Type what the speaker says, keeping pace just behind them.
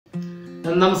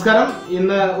നമസ്കാരം.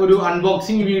 ഇന്ന് ഒരു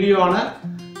അൺബോക്സിംഗ് വീഡിയോ ആണ്.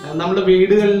 നമ്മുടെ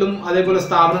വീടുകളിലും അതേപോലെ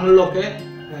സ്ഥാപനങ്ങളിലൊക്കെ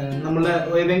നമ്മൾ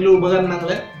ഏതെങ്കിലും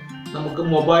ഉപകരണങ്ങൾ നമുക്ക്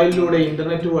മൊബൈലിലൂടെ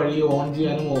ഇന്റർനെറ്റ് വഴി ഓൺ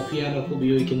ചെയ്യാനും ഓഫ് ചെയ്യാനും ഒക്കെ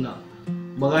ഉപയോഗിക്കുന്ന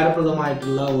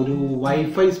ഉപകാരപ്രദമായിട്ടുള്ള ഒരു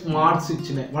വൈഫൈ സ്മാർട്ട്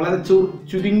സ്വിച്ചിനെ, വളരെ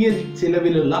ചുരുങ്ങിയ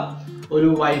ചിലവിലുള്ള ഒരു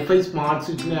വൈഫൈ സ്മാർട്ട്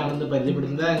സ്വിച്ചിനെയാണെന്ന്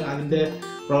പരിചയപ്പെടുന്നത്. അതിൻ്റെ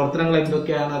പ്രവർത്തനങ്ങൾ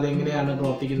എന്തൊക്കെയാണ്, അതെങ്ങനെയാണ്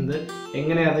പ്രവർത്തിക്കുന്നത്,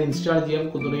 എങ്ങനെ അത് ഇൻസ്റ്റാൾ ചെയ്യാം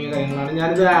തുടങ്ങിയ കാര്യങ്ങളാണ്.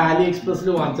 ഞാനിത് ആലി എക്സ്പ്രസ്സിൽ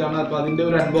വാങ്ങിച്ചതാണ്. അപ്പോൾ അതിൻ്റെ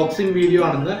ഒരു അൺബോക്സിംഗ് വീഡിയോ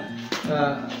ആണെന്ന്.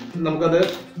 നമുക്കത്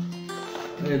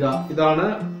ഇതാണ്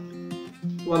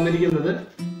വന്നിരിക്കുന്നത്.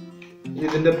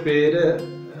 ഇതിൻ്റെ പേര്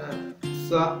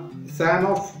San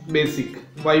of basic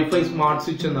wifi smart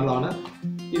switch എന്നുള്ളതാണ്.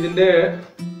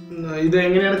 ഇത്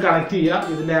എങ്ങനെയാണ് കണക്ട് ചെയ്യുക,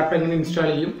 ഇതിൻ്റെ ആപ്പ് എങ്ങനെ ഇൻസ്റ്റാൾ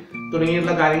ചെയ്യും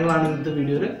തുടങ്ങിയുള്ള കാര്യങ്ങളാണ് ഇന്നത്തെ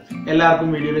വീഡിയോയിൽ. എല്ലാവർക്കും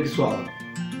വീഡിയോയിലേക്ക് സ്വാഗതം.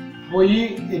 അപ്പോൾ ഈ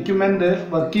എക്യുപ്മെന്റ്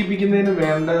വർക്ക് ചെയ്യിപ്പിക്കുന്നതിന്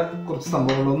വേണ്ട കുറച്ച്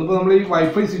സംഭവങ്ങൾ. ഒന്നിപ്പോൾ നമ്മൾ ഈ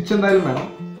വൈഫൈ സ്വിച്ച് എന്തായാലും വേണം.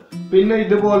 പിന്നെ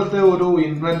ഇതുപോലത്തെ ഒരു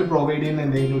ഇന്റർനെറ്റ് പ്രൊവൈഡ് ചെയ്യുന്ന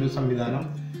എന്തെങ്കിലും ഒരു സംവിധാനം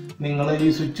നിങ്ങൾ ഈ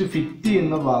സ്വിച്ച് ഫിറ്റ്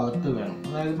ചെയ്യുന്ന ഭാഗത്ത് വേണം.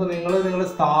 അതായത് ഇപ്പോൾ നിങ്ങളുടെ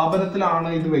സ്ഥാപനത്തിലാണ്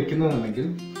ഇത് വെക്കുന്നതെന്നുണ്ടെങ്കിൽ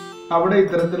അവിടെ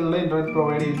ഇത്തരത്തിലുള്ള ഇന്റർനെറ്റ്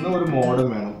പ്രൊവൈഡ് ചെയ്യുന്ന ഒരു മോഡം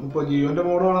വേണം. ഇപ്പോൾ ജിയോന്റെ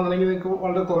മോഡ് ആണെന്നുണ്ടെങ്കിൽ നിങ്ങൾക്ക്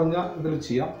വളരെ കുറഞ്ഞ ഇതിൽ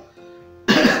ചെയ്യാം.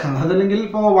 അതല്ലെങ്കിൽ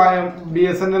ഇപ്പോൾ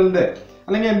BSNLന്റെ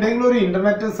അല്ലെങ്കിൽ എന്തെങ്കിലും ഒരു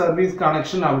ഇന്റർനെറ്റ് സർവീസ്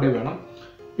കണക്ഷൻ അവിടെ വേണം.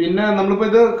 പിന്നെ നമ്മളിപ്പോൾ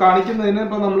ഇത് കാണിക്കുന്നതിന്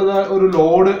ഇപ്പോൾ നമ്മൾ ഒരു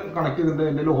ലോഡ് കണക്ട് ചെയ്തിട്ടുണ്ട്.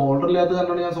 എൻ്റെ ഒരു ഹോൾഡർ ഇല്ലാത്ത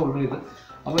കാരണമാണ് ഞാൻ സോൾഡർ ചെയ്തത്.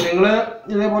 അപ്പോൾ നിങ്ങൾ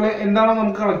ഇതേപോലെ എന്താണോ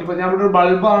നമുക്ക് കണക്ട്, ഇപ്പോൾ ഞാൻ ഇവിടെ ഒരു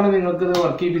ബൾബാണ് നിങ്ങൾക്ക് ഇത്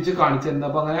വർക്ക് ചെയ്യിപ്പിച്ച് കാണിച്ചു തരുന്നത്.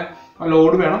 അപ്പോൾ അങ്ങനെ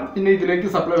ലോഡ് വേണം, പിന്നെ ഇതിലേക്ക്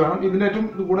സപ്ലൈ വേണം. ഇതിൻ്റെ ഏറ്റവും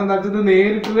കൂടെ എന്താ വെച്ചാൽ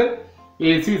നേരിട്ട്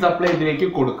AC സപ്ലൈ ഇതിലേക്ക്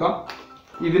കൊടുക്കാം.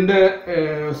 ഇതിൻ്റെ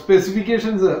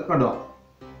സ്പെസിഫിക്കേഷൻസ് കണ്ടോ,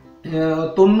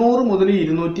 90 മുതൽ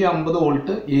 250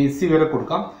 വോൾട്ട് AC വരെ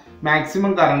കൊടുക്കാം.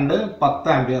 മാക്സിമം കറണ്ട് 10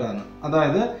 ആംപിയർ ആണ്.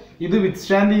 അതായത് ഇത്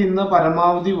വിത്ത്സ്റ്റാൻഡ് ചെയ്യുന്ന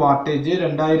പരമാവധി വാട്ടേജ്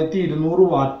 2200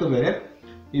 വാട്ട് വരെ,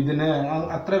 ഇതിന്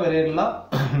അത്ര വരെയുള്ള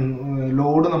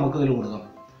ലോഡ് നമുക്ക് ഇതിൽ കൊടുക്കാം.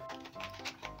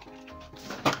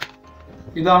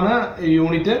 ഇതാണ്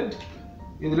യൂണിറ്റ്.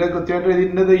 ഇതിൽ കൃത്യമായിട്ട്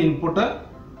എഴുതിയിട്ടുണ്ട് ഇൻപുട്ട്,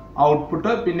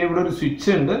 ഔട്ട്പുട്ട്, പിന്നെ ഇവിടെ ഒരു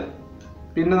സ്വിച്ച് ഉണ്ട്.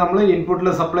 പിന്നെ നമ്മൾ ഇൻപുട്ടിൽ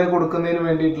സപ്ലൈ കൊടുക്കുന്നതിന്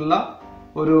വേണ്ടിയിട്ടുള്ള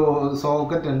ഒരു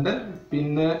സോക്കറ്റ് ഉണ്ട്.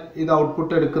 പിന്നെ ഇത്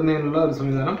ഔട്ട്പുട്ട് എടുക്കുന്നതിനുള്ള ഒരു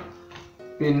സംവിധാനം.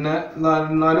 പിന്നെ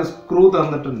 4 സ്ക്രൂ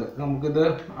തന്നിട്ടുണ്ട്. നമുക്കിത്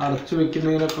അടച്ചു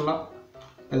വെക്കുന്നതിനൊക്കെയുള്ള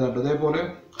ഇതായിട്ട് ഇതേപോലെ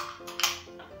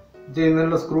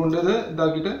ചെയ്യുന്നതിനുള്ള സ്ക്രൂ ഉണ്ട്.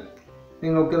 ഇതാക്കിയിട്ട്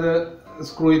നിങ്ങൾക്കിത്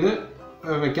സ്ക്രൂ ചെയ്ത്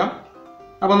വെക്കാം.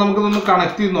 അപ്പം നമുക്കിതൊന്ന്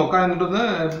കണക്ട് ചെയ്ത് നോക്കാം. എന്നിട്ടൊന്ന്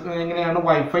എങ്ങനെയാണ്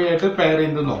വൈഫൈ ആയിട്ട് പെയർ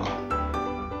ചെയ്യുന്നത് നോക്കാം.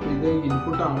 ഇത്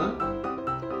ഇൻപുട്ടാണ്.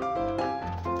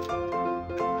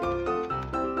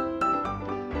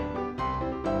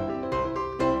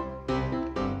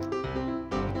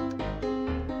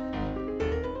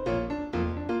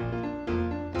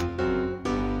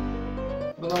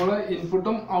 നമ്മൾ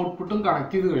ഇൻപുട്ടും ഔട്ട്പുട്ടും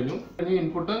കണക്ട് ചെയ്ത് കഴിഞ്ഞു.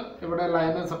 ഇൻപുട്ട് ഇവിടെ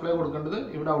ലൈന് സപ്ലൈ കൊടുക്കേണ്ടത്,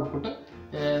 ഇവിടെ ഔട്ട്പുട്ട്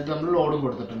നമ്മൾ ലോഡും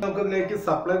കൊടുത്തിട്ടുണ്ട്. നമുക്ക് ഇതിലേക്ക്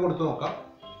സപ്ലൈ കൊടുത്ത് നോക്കാം.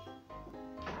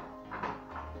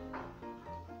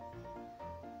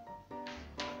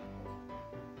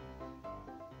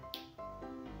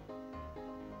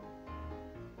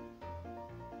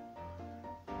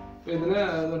 ഇതിന്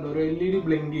ഒരു LED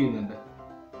ബ്ലിങ്ക് ചെയ്യുന്നുണ്ട്.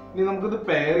 ഇനി നമുക്കിത്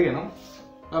പെയർ ചെയ്യണം.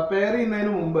 പെയർ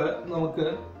ചെയ്യുന്നതിന് മുമ്പ് നമുക്ക്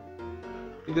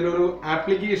ഇതിലൊരു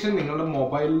ആപ്ലിക്കേഷൻ നിങ്ങളുടെ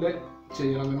മൊബൈലിൽ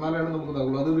ചെയ്യണം, എന്നാലാണ് നമുക്ക്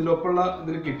ഇതാകുള്ളൂ. അത് ഇതിലൊപ്പമുള്ള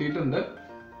ഇതിൽ കിട്ടിയിട്ടുണ്ട്.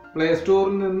 പ്ലേ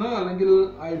സ്റ്റോറിൽ നിന്ന്, അല്ലെങ്കിൽ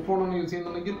ഐഫോണാണ് യൂസ്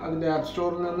ചെയ്യുന്നുണ്ടെങ്കിൽ അതിൻ്റെ ആപ്പ്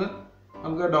സ്റ്റോറിൽ നിന്ന്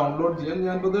നമുക്ക് ഡൗൺലോഡ് ചെയ്യാം.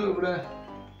 ഞാനിപ്പോൾ ഇത് ഇവിടെ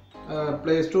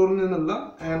പ്ലേ സ്റ്റോറിൽ നിന്നുള്ള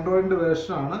ആൻഡ്രോയിഡിൻ്റെ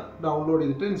വേർഷനാണ് ഡൗൺലോഡ്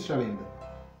ചെയ്തിട്ട് ഇൻസ്റ്റാൾ ചെയ്യുന്നത്.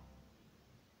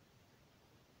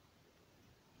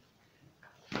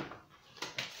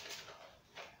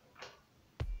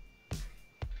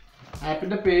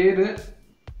 ആപ്പിൻ്റെ പേര്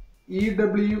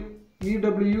EWE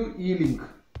ലിങ്ക്.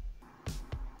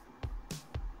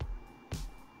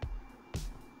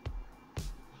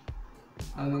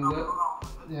 അത് നിങ്ങൾക്ക്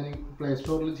ഞാൻ പ്ലേ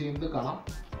സ്റ്റോറിൽ ചെയ്യുന്നത് കാണാം.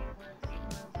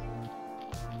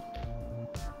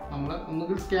 നമ്മൾ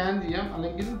ഒന്നുകിൽ സ്കാൻ ചെയ്യാം,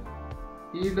 അല്ലെങ്കിൽ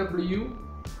EWE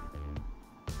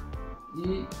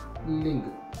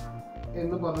ലിങ്ക്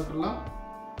എന്ന് പറഞ്ഞിട്ടുള്ള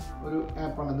ഒരു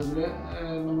ആപ്പാണ്. ഇതിൽ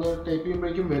നമ്മൾ ടൈപ്പ്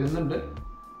ചെയ്യുമ്പോഴേക്കും വരുന്നുണ്ട്.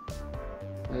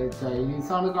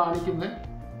 ചൈനീസാണ് കാണിക്കുന്നത്.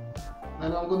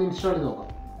 എന്നാലും നമുക്കൊന്ന് ഇൻസ്റ്റാൾ ചെയ്ത് നോക്കാം.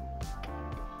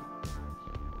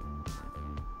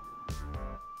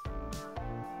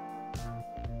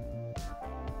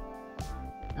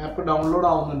 ആപ്പ് ഡൗൺലോഡ്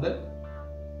ആവുന്നുണ്ട്.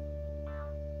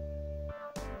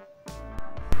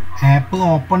 ആപ്പ്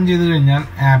ഓപ്പൺ ചെയ്ത് കഴിഞ്ഞാൽ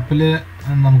ആപ്പിൽ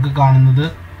നമുക്ക് കാണുന്നത്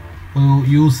ഒരു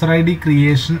യൂസർ ID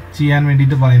ക്രിയേഷൻ ചെയ്യാൻ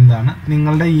വേണ്ടിയിട്ട് പറയുന്നതാണ്.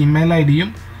 നിങ്ങളുടെ ഇമെയിൽ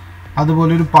IDയും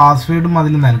അതുപോലെ ഒരു പാസ്വേഡും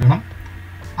അതിൽ നൽകണം.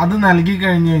 അത് നൽകി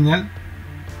കഴിഞ്ഞ് കഴിഞ്ഞാൽ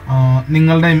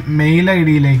നിങ്ങളുടെ മെയിൽ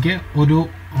IDയിലേക്ക് ഒരു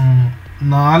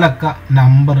 4 അക്ക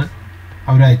നമ്പർ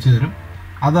അവർ അയച്ചു തരും.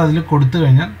 അത് അതിൽ കൊടുത്തു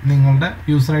കഴിഞ്ഞാൽ നിങ്ങളുടെ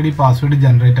യൂസർ ID പാസ്വേഡ്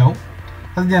ജനറേറ്റ് ആവും.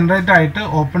 അത് ജനറേറ്റ് ആയിട്ട്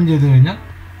ഓപ്പൺ ചെയ്ത് കഴിഞ്ഞാൽ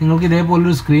നിങ്ങൾക്ക്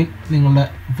ഇതേപോലൊരു സ്ക്രീൻ നിങ്ങളുടെ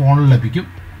ഫോണിൽ ലഭിക്കും.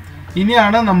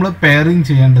 ഇനിയാണ് നമ്മൾ പെയറിങ്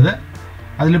ചെയ്യേണ്ടത്.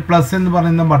 അതിൽ പ്ലസ് എന്ന്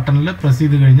പറയുന്ന ബട്ടണിൽ പ്രസ്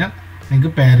ചെയ്ത് കഴിഞ്ഞാൽ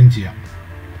നിങ്ങൾക്ക് പെയറിങ് ചെയ്യാം.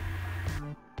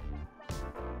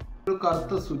 ഒരു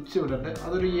കറുത്ത സ്വിച്ച് ഇവിടുണ്ട്,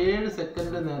 അതൊരു 7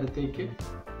 സെക്കൻഡ് നേരത്തേക്ക്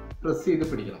പ്രസ് ചെയ്ത്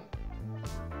പിടിക്കണം.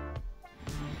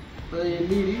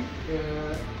 LED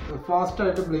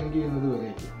ഫാസ്റ്റായിട്ട് ബ്ലിങ്ക് ചെയ്യുന്നത്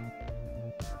വരേക്ക്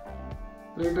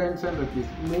 3 times and repeat.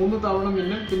 3 തവണ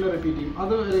പിന്നെ റിപ്പീറ്റ് ചെയ്യും.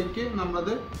 അതുവരേക്ക്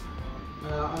നമ്മളത്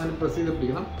അങ്ങനെ പ്രസ് ചെയ്ത്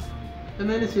പിടിക്കണം.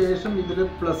 എന്നതിന് ശേഷം ഇതിൽ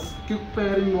പ്ലസ് ക്വിക്ക്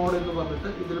പെയറിംഗ് മോഡ് എന്ന് പറഞ്ഞിട്ട്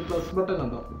ഇതിൽ പ്ലസ് ബട്ടൺ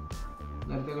കണ്ടോ,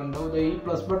 നേരത്തെ കണ്ടോ, ഈ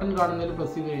പ്ലസ് ബട്ടൺ കാണുന്നതിൽ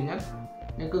പ്രസ് ചെയ്ത് കഴിഞ്ഞാൽ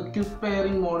നിങ്ങൾക്ക് ക്വിക്ക്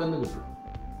പെയറിംഗ് മോഡ് എന്ന് കിട്ടും.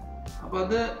 അപ്പോൾ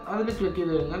അതിൽ ക്ലിക്ക്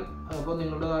ചെയ്ത് കഴിഞ്ഞാൽ അപ്പോൾ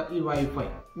നിങ്ങളുടെ ഈ വൈഫൈ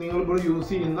നിങ്ങളിപ്പോൾ യൂസ്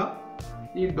ചെയ്യുന്ന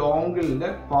ഈ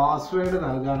ഡോങ്കിളിൻ്റെ പാസ്വേഡ്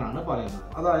നൽകാനാണ് പറയുന്നത്.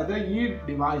 അതായത് ഈ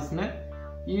ഡിവൈസിനെ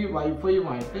ഈ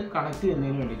വൈഫൈയുമായിട്ട് കണക്ട്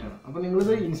ചെയ്യുന്നതിന് വേണ്ടിയിട്ടാണ്. അപ്പോൾ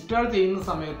നിങ്ങളിത് ഇൻസ്റ്റാൾ ചെയ്യുന്ന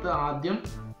സമയത്ത് ആദ്യം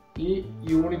ഈ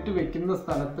യൂണിറ്റ് വെക്കുന്ന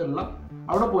സ്ഥലത്തുള്ള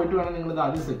അവിടെ പോയിട്ട് വേണം നിങ്ങളിത്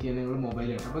ആദ്യം സെറ്റ് ചെയ്യാൻ നിങ്ങളുടെ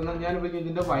മൊബൈലായിട്ട്. അപ്പോൾ ഞാനിപ്പോൾ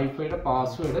ഇതിൻ്റെ വൈഫൈയുടെ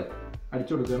പാസ്വേഡ്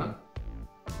അടിച്ചു കൊടുക്കണം.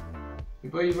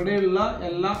 ഇപ്പോൾ ഇവിടെയുള്ള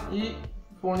എല്ലാ ഈ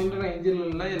ഫോണിൻ്റെ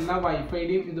റേഞ്ചിലുള്ള എല്ലാ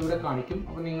വൈഫൈയുടെയും ഇതിവിടെ കാണിക്കും.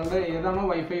 അപ്പോൾ നിങ്ങളുടെ ഏതാണോ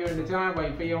വൈഫൈ വേണ്ടിച്ചാൽ ആ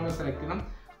വൈഫൈ ആണോ സെലക്ട് ചെയ്യണം,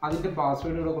 അതിൻ്റെ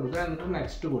പാസ്വേഡ് ഇവിടെ കൊടുക്കുക, എന്നിട്ട്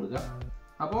നെക്സ്റ്റ് കൊടുക്കുക.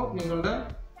 അപ്പോൾ നിങ്ങളുടെ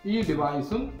ഈ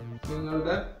ഡിവൈസും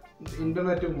നിങ്ങളുടെ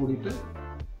ഇൻ്റർനെറ്റും കൂടിയിട്ട്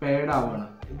പെയ്ഡ് ആവുകയാണ്.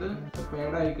 ഇത്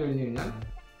പെയ്ഡ് ആയി കഴിഞ്ഞ് കഴിഞ്ഞാൽ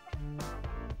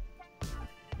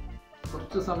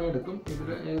കുറച്ച് സമയം എടുക്കും. ഇതിൽ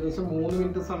ഏകദേശം 3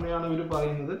 മിനിറ്റ് സമയമാണ് ഇവർ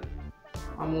പറയുന്നത്.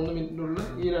 ആ 3 മിനിറ്റിനുള്ളിൽ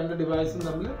ഈ 2 ഡിവൈസും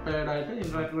തമ്മിൽ പെയ്ഡായിട്ട്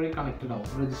ഇൻ്റർനെറ്റ് വഴി കണക്റ്റഡ് ആവും.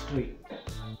 രജിസ്റ്റർ ചെയ്യും.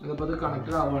 ഇതിപ്പോൾ അത്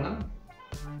കണക്റ്റഡ് ആവുകയാണ്.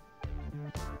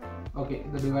 ഓക്കെ,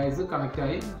 ഇത് ഡിവൈസ് കണക്റ്റ്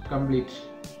ആയി, കംപ്ലീറ്റ്.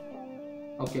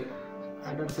 Okay,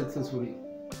 added successfully.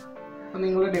 അപ്പം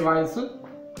നിങ്ങളുടെ ഡിവൈസ്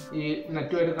ഈ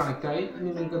നെറ്റുമായിട്ട് കണക്റ്റ് ആയി.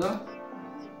 ഇനി നിങ്ങൾക്ക്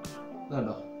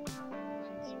ഇതുണ്ടോ,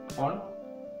 ഓൺ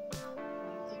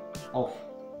ഓഫ്.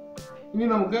 ഇനി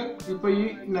നമുക്ക് ഇപ്പോൾ ഈ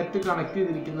നെറ്റ് കണക്ട്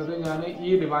ചെയ്തിരിക്കുന്നത് ഞാൻ ഈ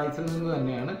ഡിവൈസിൽ നിന്ന്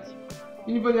തന്നെയാണ്.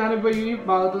 ഇനിയിപ്പോൾ ഞാനിപ്പോൾ ഈ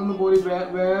ഭാഗത്തു നിന്ന് പോയി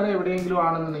വേറെ എവിടെയെങ്കിലും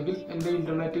ആണെന്നുണ്ടെങ്കിൽ എൻ്റെ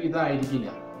ഇൻ്റർനെറ്റ് ഇതായിരിക്കില്ല.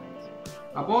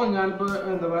 അപ്പോൾ ഞാനിപ്പോൾ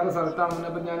വേറെ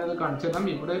സ്ഥലത്താണെന്നുണ്ടെങ്കിൽ അപ്പോൾ ഞാനത് കാണിച്ചു തരാം.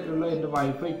 ഇവിടെ ഉള്ള എൻ്റെ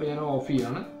വൈഫൈ ഇപ്പോൾ ഞാൻ ഓഫ്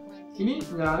ചെയ്യാണ്. ഇനി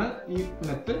ഞാൻ ഈ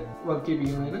നെറ്റ് വർക്ക്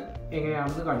ചെയ്യിപ്പിക്കുന്നതിന്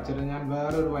എങ്ങനെയാണെന്ന് കാണിച്ചു തരാം. ഞാൻ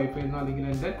വേറെ ഒരു വൈഫൈ എന്നോ അല്ലെങ്കിൽ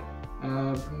എൻ്റെ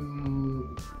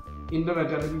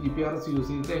ഇൻ്റർനെറ്റ് അല്ലെങ്കിൽ GPRS യൂസ്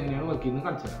ചെയ്തിട്ട് എങ്ങനെയാണ് വർക്ക് ചെയ്യുന്നത്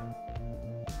കാണിച്ചു തരാം.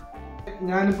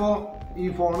 ഞാനിപ്പോൾ ഈ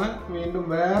ഫോണ് വീണ്ടും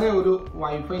വേറെ ഒരു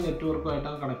വൈഫൈ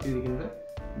നെറ്റ്വർക്കുമായിട്ടാണ് കണക്ട് ചെയ്തിരിക്കുന്നത്.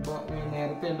 ഇപ്പോൾ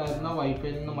നേരത്തെ ഉണ്ടായിരുന്ന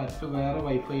വൈഫൈയിൽ നിന്ന് മറ്റു വേറെ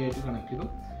വൈഫൈ ആയിട്ട് കണക്ട് ചെയ്തു.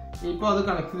 ഇപ്പോൾ അത്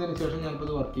കണക്ട് ചെയ്തതിന് ശേഷം ഞാനിപ്പോൾ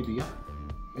ഇത് വർക്ക് ചെയ്യിപ്പിക്കാം.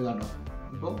 ഇതാണ്ടോ,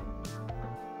 ഇപ്പോൾ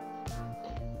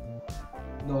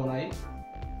ഇത് ഓണായി.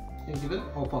 എനിക്കിത്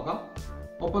ഓഫാക്കാം.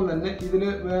 ഒപ്പം തന്നെ ഇതിൽ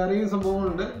വേറെയും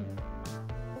സംഭവങ്ങളുണ്ട്.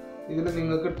 ഇതിൽ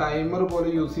നിങ്ങൾക്ക് ടൈമർ പോലെ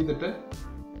യൂസ് ചെയ്തിട്ട്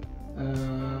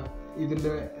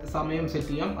ഇതിൻ്റെ സമയം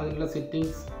സെറ്റ് ചെയ്യാം. അതിനുള്ള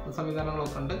സെറ്റിങ്സ്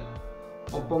സംവിധാനങ്ങളൊക്കെ ഉണ്ട്.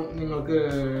 ഒപ്പം നിങ്ങൾക്ക്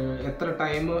എത്ര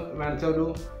ടൈം വേണിച്ചാൽ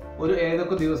ഒരു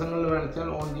ഏതൊക്കെ ദിവസങ്ങളിൽ വേണിച്ചാൽ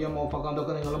ഓൺ ചെയ്യാം, ഓഫാക്കാം,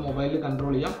 അതൊക്കെ നിങ്ങളുടെ മൊബൈലിൽ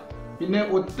കൺട്രോൾ ചെയ്യാം. പിന്നെ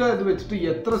ഒറ്റ ഇത് വെച്ചിട്ട്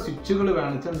എത്ര സ്വിച്ചുകൾ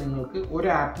വേണിച്ചാൽ നിങ്ങൾക്ക് ഒരു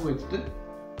ആപ്പ് വെച്ചിട്ട്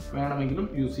വേണമെങ്കിലും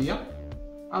യൂസ് ചെയ്യാം.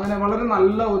 അങ്ങനെ വളരെ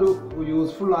നല്ല ഒരു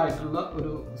യൂസ്ഫുൾ ആയിട്ടുള്ള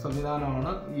ഒരു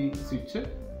സംവിധാനമാണ് ഈ സ്വിച്ച്.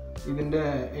 ഇതിൻ്റെ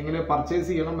എങ്ങനെ പർച്ചേസ്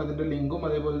ചെയ്യണം, അതിൻ്റെ ലിങ്കും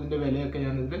അതേപോലെ ഇതിൻ്റെ വിലയൊക്കെ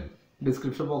ഞാനിതിൻ്റെ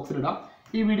ഡിസ്ക്രിപ്ഷൻ ബോക്സിൽ ഇടാം.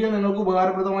 ഈ വീഡിയോ നിങ്ങൾക്ക്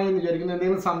ഉപകാരപ്രദമായി എന്ന് വിചാരിക്കുന്നു.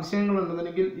 എന്തെങ്കിലും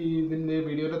സംശയങ്ങളുണ്ടെന്നുണ്ടെങ്കിൽ ഇതിൻ്റെ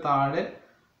വീഡിയോയുടെ താഴെ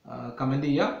കമൻറ്റ്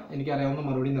ചെയ്യുക, എനിക്കറിയാവുന്ന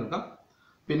മറുപടി നൽകാം.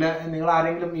 പിന്നെ നിങ്ങൾ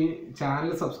ആരെങ്കിലും ഈ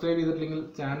ചാനൽ സബ്സ്ക്രൈബ് ചെയ്തിട്ടില്ലെങ്കിൽ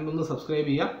ചാനലൊന്ന് സബ്സ്ക്രൈബ്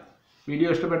ചെയ്യുക. വീഡിയോ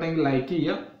ഇഷ്ടപ്പെട്ടെങ്കിൽ ലൈക്ക്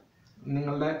ചെയ്യുക.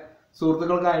 നിങ്ങളുടെ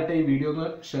സുഹൃത്തുക്കൾക്കായിട്ട് ഈ വീഡിയോ ഒന്ന്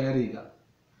ഷെയർ ചെയ്യുക.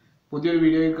 പുതിയൊരു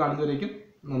വീഡിയോയിൽ കാണുന്നവരേക്കും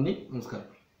നന്ദി, നമസ്കാരം.